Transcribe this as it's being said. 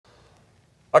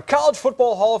A college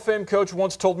football Hall of Fame coach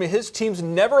once told me his teams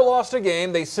never lost a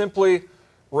game. They simply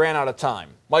ran out of time.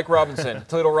 Mike Robinson,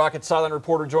 Toledo Rockets sideline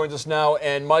reporter, joins us now.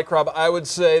 And Mike Rob, I would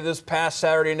say this past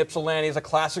Saturday in Ypsilanti is a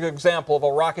classic example of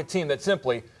a Rocket team that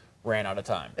simply ran out of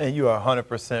time. And you are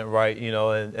 100% right,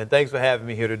 and thanks for having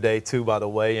me here today, too, by the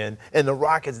way. And the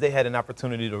Rockets, they had an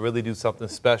opportunity to really do something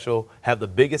special, have the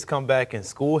biggest comeback in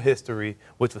school history,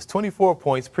 which was 24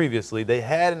 points previously. They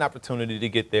had an opportunity to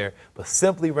get there, but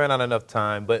simply ran out enough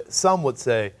time. But some would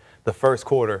say the first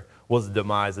quarter was the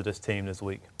demise of this team this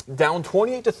week. Down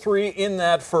 28-3 in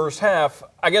that first half.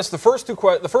 I guess the first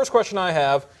question I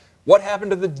have, what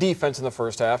happened to the defense in the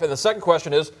first half? And the second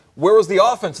question is, where was the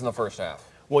offense in the first half?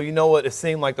 Well, you know what? It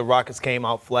seemed like the Rockets came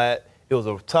out flat. It was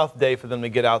a tough day for them to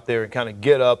get out there and kind of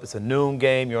get up. It's a noon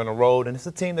game. You're on the road, and it's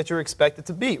a team that you're expected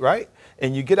to beat, right?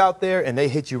 And you get out there, and they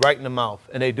hit you right in the mouth.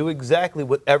 And they do exactly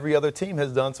what every other team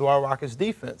has done to our Rockets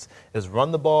defense, is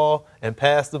run the ball and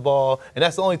pass the ball. And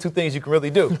that's the only two things you can really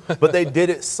do. But they did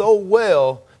it so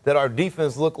well that our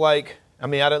defense looked like, I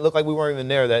didn't look like we weren't even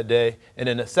there that day. And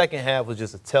then the second half was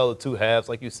just a tale of two halves.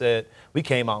 Like you said, we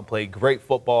came out and played great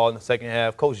football in the second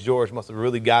half. Coach George must have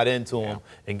really got into them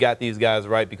and got these guys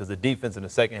right, because the defense in the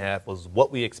second half was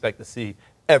what we expect to see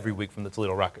every week from the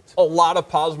Toledo Rockets. A lot of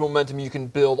positive momentum you can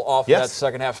build off of that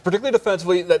second half, particularly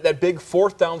defensively. That big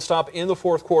fourth down stop in the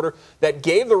fourth quarter that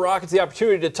gave the Rockets the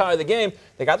opportunity to tie the game.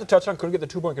 They got the touchdown, couldn't get the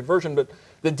two-point conversion, but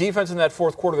the defense in that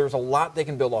fourth quarter, there's a lot they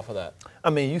can build off of that.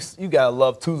 You got to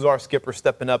love Tuzar Skipper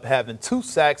stepping up, having 2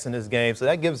 sacks in this game, so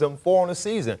that gives them 4 on the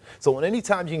season. So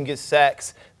anytime you can get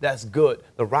sacks, that's good.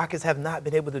 The Rockets have not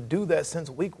been able to do that since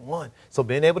week 1. So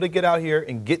being able to get out here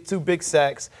and get 2 big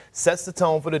sacks sets the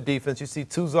tone for the defense. You see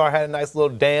Tuzar had a nice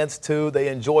little dance, too. They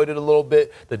enjoyed it a little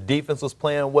bit. The defense was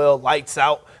playing well, lights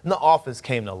out, and the offense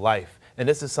came to life. And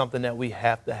this is something that we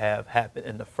have to have happen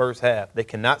in the first half. They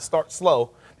cannot start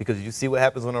slow, because you see what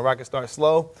happens when the Rockets start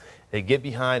slow. They get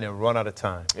behind and run out of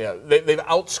time. Yeah, they've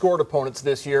outscored opponents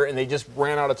this year, and they just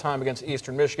ran out of time against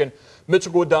Eastern Michigan.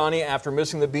 Mitchell Guadagni, after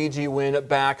missing the BG win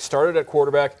back, started at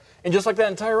quarterback. And just like that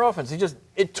entire offense,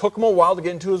 it took him a while to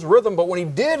get into his rhythm. But when he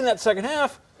did in that second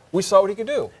half, we saw what he could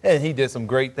do. And he did some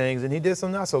great things, and he did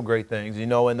some not so great things,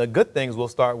 And the good things we'll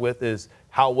start with is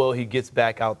how well he gets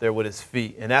back out there with his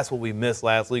feet. And that's what we missed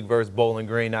last week versus Bowling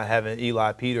Green, not having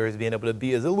Eli Peters being able to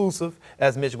be as elusive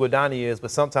as Mitch Guadagni is.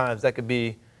 But sometimes that could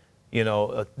be,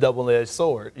 a double-edged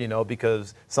sword,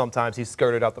 because sometimes he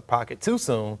skirted out the pocket too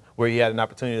soon where he had an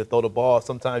opportunity to throw the ball.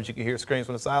 Sometimes you can hear screams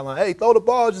from the sideline, hey, throw the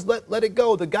ball, just let it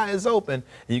go. The guy is open.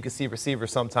 And you can see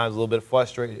receivers sometimes a little bit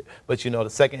frustrated. But, the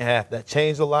second half, that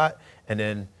changed a lot. And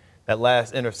then that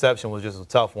last interception was just a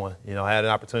tough one. I had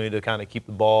an opportunity to kind of keep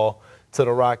the ball to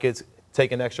the Rockets,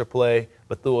 take an extra play,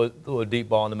 but threw a deep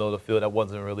ball in the middle of the field that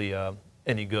wasn't really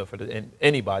any good for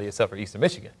anybody except for Eastern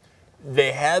Michigan.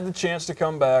 They had the chance to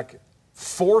come back.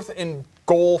 4th and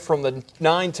goal from the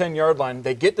 9-10 yard line.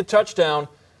 They get the touchdown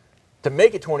to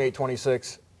make it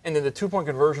 28-26. And then the 2-point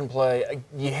conversion play,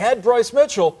 you had Bryce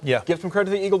Mitchell. Yeah. Give some credit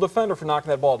to the Eagle defender for knocking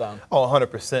that ball down. Oh,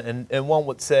 100%. And one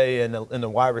would say in the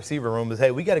wide receiver room is,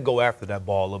 hey, we got to go after that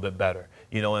ball a little bit better.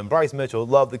 And Bryce Mitchell,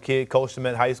 loved the kid, coached him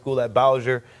at high school at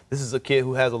Bowser. This is a kid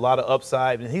who has a lot of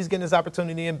upside, and he's getting his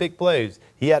opportunity in big plays.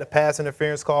 He had a pass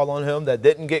interference call on him that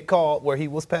didn't get called where he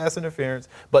was pass interference,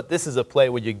 but this is a play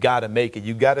where you got to make it.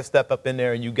 You got to step up in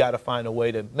there, and you got to find a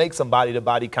way to make some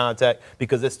body-to-body contact,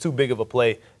 because it's too big of a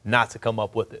play not to come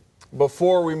up with it.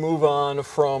 Before we move on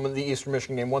from the Eastern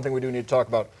Michigan game, one thing we do need to talk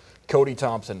about, Cody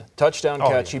Thompson, touchdown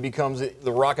catch. Yeah. He becomes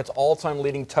the Rockets' all-time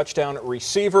leading touchdown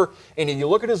receiver. And if you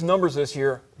look at his numbers this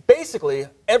year, basically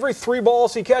every 3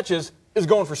 balls he catches is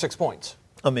going for 6 points.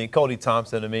 Cody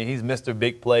Thompson, he's Mr.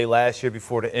 Big Play last year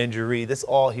before the injury. That's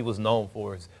all he was known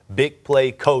for, is big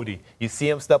play Cody. You see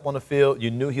him step on the field,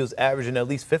 you knew he was averaging at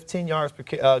least 15 yards per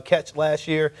catch last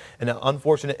year, and an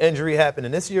unfortunate injury happened.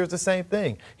 And this year is the same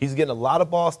thing. He's getting a lot of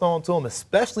balls thrown to him,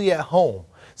 especially at home.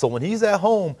 So when he's at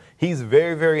home, he's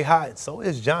very, very hot. And so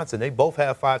is Johnson. They both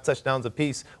have 5 touchdowns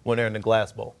apiece when they're in the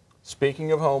Glass Bowl.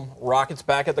 Speaking of home, Rockets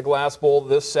back at the Glass Bowl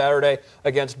this Saturday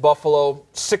against Buffalo.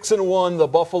 6-1, the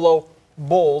Buffalo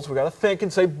Bulls. We got to think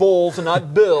and say Bulls and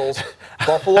not Bills.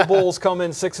 Buffalo Bulls come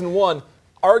in 6-1.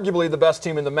 Arguably the best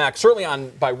team in the MAC.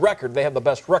 Certainly by record, they have the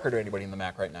best record of anybody in the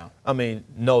MAC right now.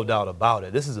 No doubt about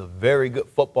it. This is a very good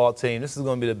football team. This is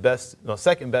going to be the best,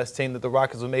 second best team that the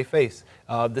Rockets may face.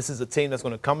 This is a team that's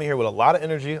going to come in here with a lot of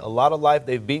energy, a lot of life.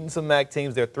 They've beaten some MAC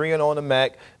teams. They're 3-0 on the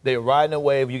MAC. They're riding a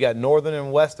wave. You got Northern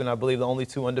and Western, I believe, the only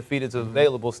two undefeateds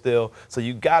available still. So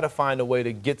you got to find a way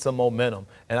to get some momentum.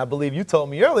 And I believe you told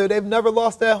me earlier they've never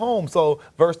lost at home. So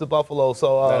versus the Buffalo.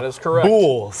 So that is correct.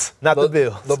 Bulls, not the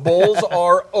Bills. The Bulls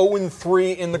are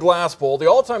 0-3 in the Glass Bowl. The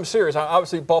all-time series,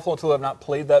 obviously Buffalo and Toledo have not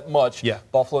played that much. Yeah.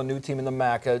 Buffalo, a new team in the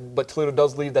MAC, but Toledo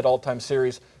does lead that all-time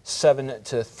series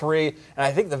 7-3. And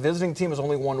I think the visiting team has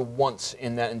only won once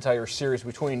in that entire series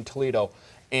between Toledo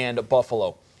and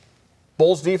Buffalo.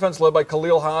 Bulls defense led by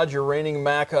Khalil Hodge, your reigning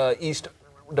MAC East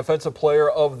Defensive Player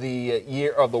of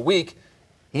the Week.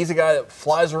 He's a guy that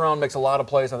flies around, makes a lot of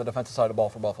plays on the defensive side of the ball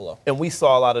for Buffalo. And we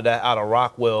saw a lot of that out of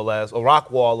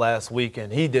Rockwall last week,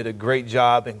 and he did a great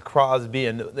job. And Crosby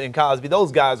and Cosby,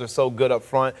 those guys are so good up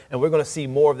front, and we're going to see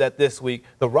more of that this week.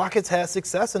 The Rockets had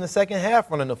success in the second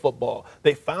half running the football.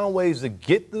 They found ways to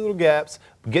get through the gaps,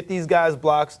 get these guys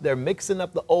blocks. They're mixing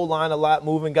up the O-line a lot,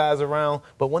 moving guys around.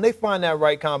 But when they find that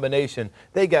right combination,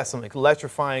 they got some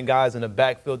electrifying guys in the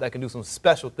backfield that can do some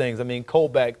special things. I mean,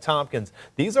 Colback, Tompkins,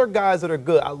 these are guys that are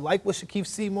good. I like what Shaquille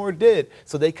Seymour did.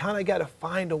 So they kind of got to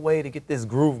find a way to get this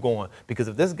groove going. Because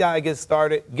if this guy gets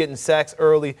started getting sacks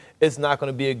early, it's not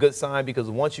going to be a good sign, because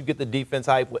once you get the defense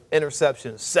hype with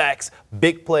interceptions, sacks,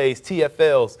 big plays,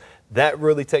 TFLs, that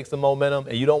really takes the momentum,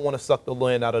 and you don't want to suck the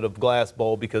wind out of the Glass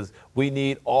Bowl, because we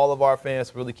need all of our fans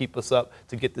to really keep us up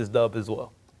to get this dub as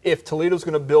well. If Toledo's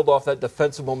going to build off that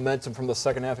defensive momentum from the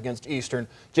second half against Eastern,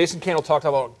 Jason Candle talked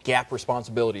about gap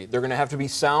responsibility. They're going to have to be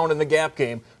sound in the gap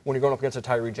game when you're going up against a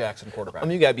Tyree Jackson quarterback. I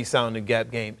mean, you got to be sound in the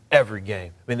gap game every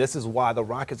game. I mean, this is why the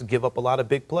Rockets give up a lot of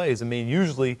big plays. I mean,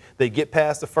 usually they get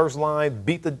past the first line,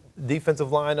 beat the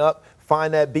defensive line up,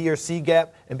 find that B or C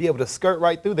gap, and be able to skirt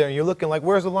right through there. And you're looking like,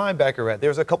 where's the linebacker at?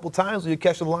 There's a couple times where you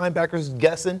catch the linebackers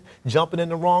guessing, jumping in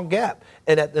the wrong gap.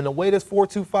 And in the way this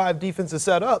 4-2-5 defense is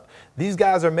set up, these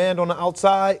guys are manned on the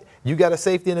outside. You got a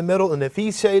safety in the middle, and if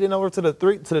he's shading over to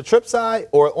the trip side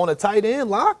or on a tight end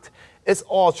locked, it's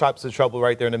all types of trouble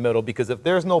right there in the middle, because if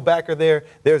there's no backer there,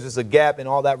 there's just a gap, and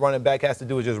all that running back has to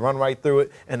do is just run right through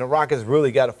it. And the Rockets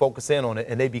really got to focus in on it,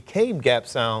 and they became gap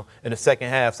sound in the second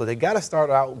half. So they got to start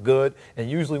out good,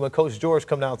 and usually when Coach George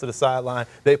come down to the sideline,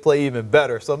 they play even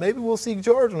better. So maybe we'll see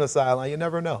George on the sideline. You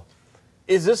never know.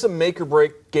 Is this a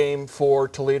make-or-break game for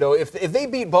Toledo? If they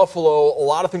beat Buffalo, a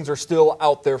lot of things are still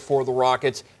out there for the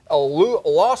Rockets. A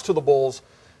loss to the Bulls,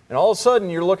 and all of a sudden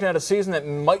you're looking at a season that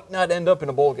might not end up in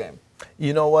a bowl game.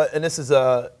 You know what? And this is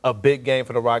a big game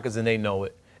for the Rockets, and they know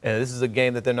it. And this is a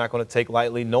game that they're not going to take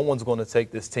lightly. No one's going to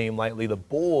take this team lightly. The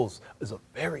Bulls is a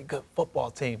very good football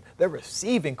team. Their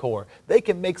receiving core, they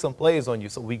can make some plays on you.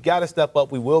 So we got to step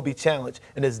up. We will be challenged.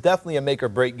 And it's definitely a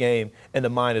make-or-break game in the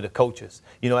mind of the coaches.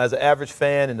 You know, as an average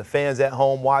fan and the fans at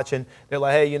home watching, they're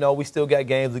like, hey, you know, we still got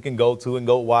games we can go to and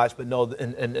go watch. But no,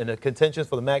 in the contention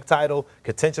for the MAC title,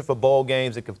 contention for bowl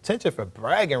games, and contention for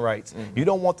bragging rights, you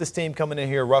don't want this team coming in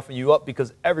here roughing you up,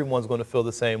 because everyone's going to feel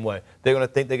the same way. They're going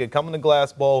to think they could come in the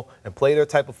Glass Bowl and play their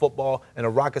type of football, and the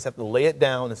Rockets have to lay it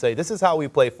down and say, this is how we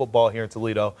play football here in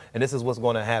Toledo, and this is what's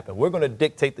going to happen. We're going to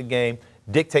dictate the game,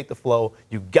 dictate the flow.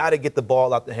 You got to get the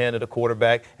ball out the hand of the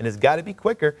quarterback, and it's got to be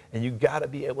quicker, and you got to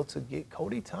be able to get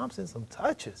Cody Thompson some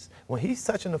touches. When he's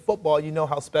touching the football, you know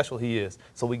how special he is.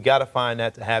 So we got to find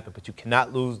that to happen, but you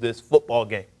cannot lose this football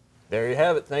game. There you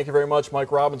have it. Thank you very much,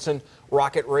 Mike Robinson,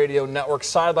 Rocket Radio Network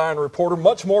sideline reporter.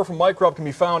 Much more from Mike Rob can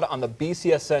be found on the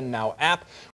BCSN Now app.